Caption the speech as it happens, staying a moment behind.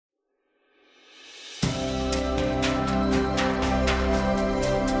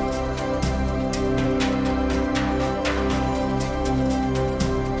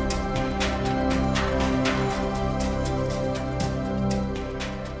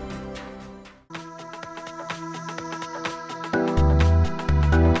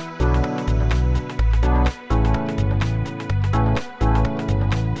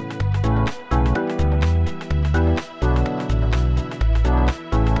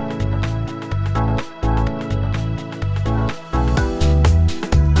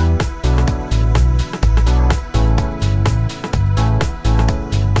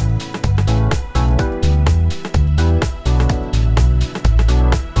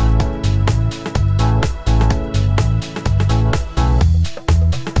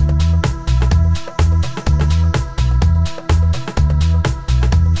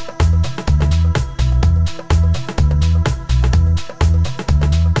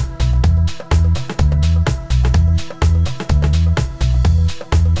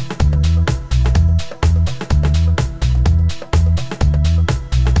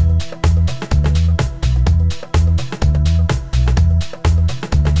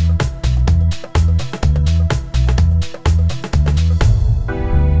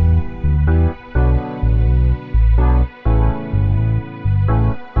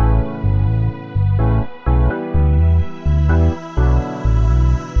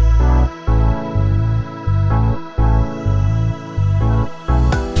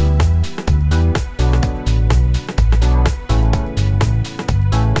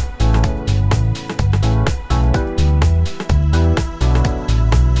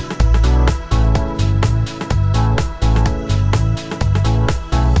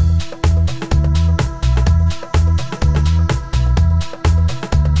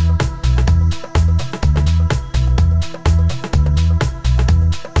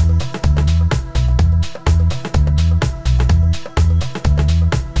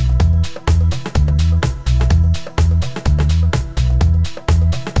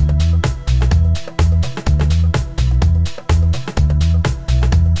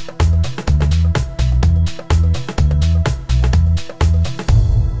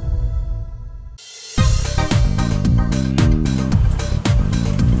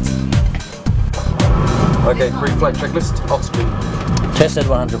Okay, pre-flight checklist. Oxygen. Tested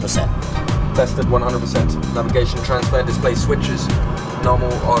 100%. Tested 100%. Navigation transfer display switches.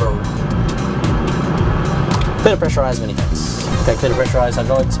 Normal auto. Clear to pressurize many things. Okay, clear to pressurize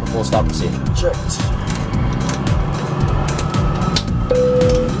hydraulics before start procedure. Checked.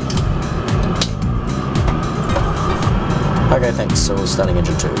 Okay, thanks. So we're starting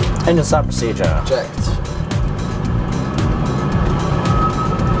engine 2. Engine start procedure. Checked.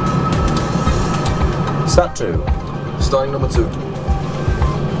 Start 2. Starting number 2.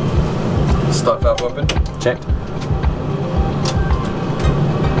 Start valve open. Checked.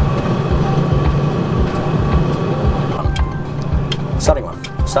 Starting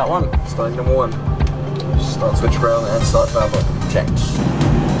 1. Start 1. Starting number 1. Start switch ground and start valve open. Checked.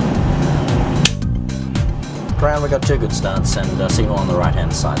 Ground, we got 2 good starts and signal on the right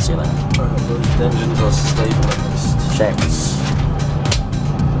hand side. See you later. Both engines are stable at least. Checked.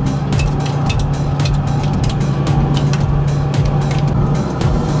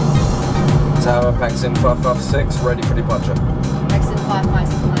 Tower packs in 556, ready for departure. Packs in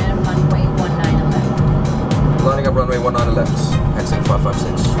 556, runway 19 left. Lining up runway 19 left. Packs in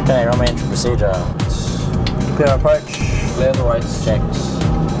 556. Okay, runway entry procedure. Clear approach. Clear the right. Checked.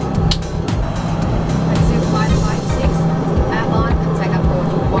 Packs in 556, airborne, contact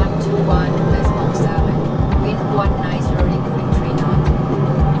approach 121.7. Wind 190, including 3 knots.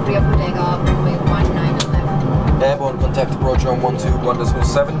 Clear for takeoff, runway 19 left. Airborne contact approach on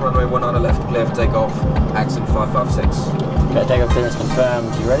 121.7, runway 19 left, clear for takeoff, packs in 556. Okay, takeoff clearance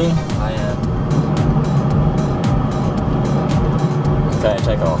confirmed. You ready? I am. Okay,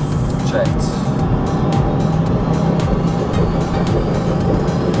 take off. Checked.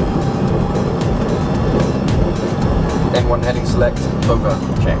 N1 heading select, TOGA.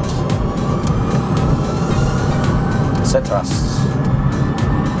 Checked. Set thrusts.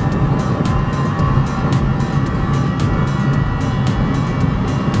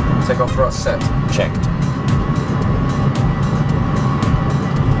 Takeoff thrust set. Checked.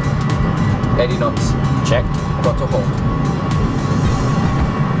 80 knots. Checked. Got to hold.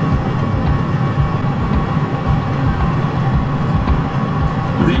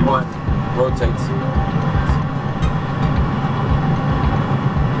 V1. Rotate.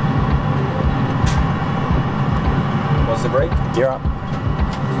 What's the brake? Gear up.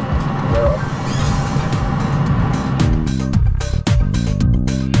 Gear up.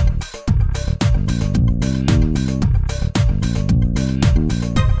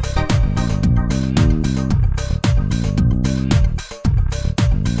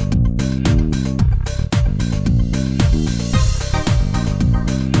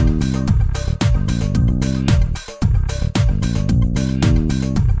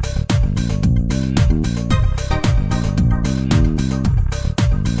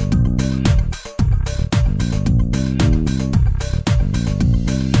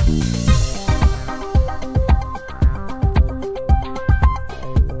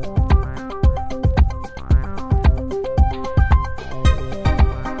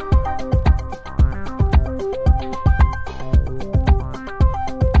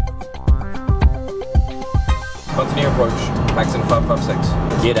 Continue approach, max in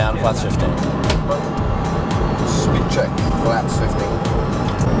 556. Gear down, flaps 15. Speed check, flaps 15.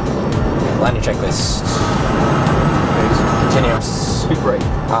 Landing checklist. Continuous. Speed brake,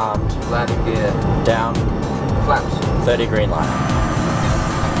 Armed. landing gear, Down. flaps. 30 green light.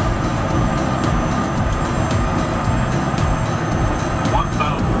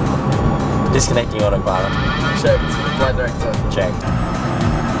 Disconnecting autopilot. Checked, flight director. Checked.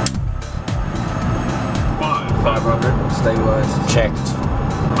 500, stabilized. Checked.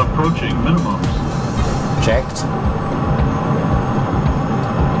 Approaching minimums. Checked.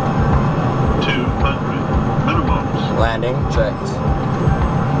 200 minimums. Landing. Checked.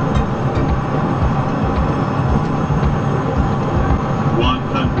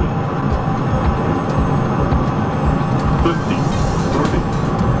 100. 50, 40,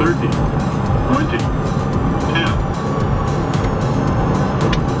 30, 20, 10.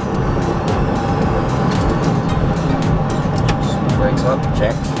 Brakes up.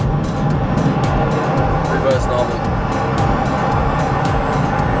 Checked.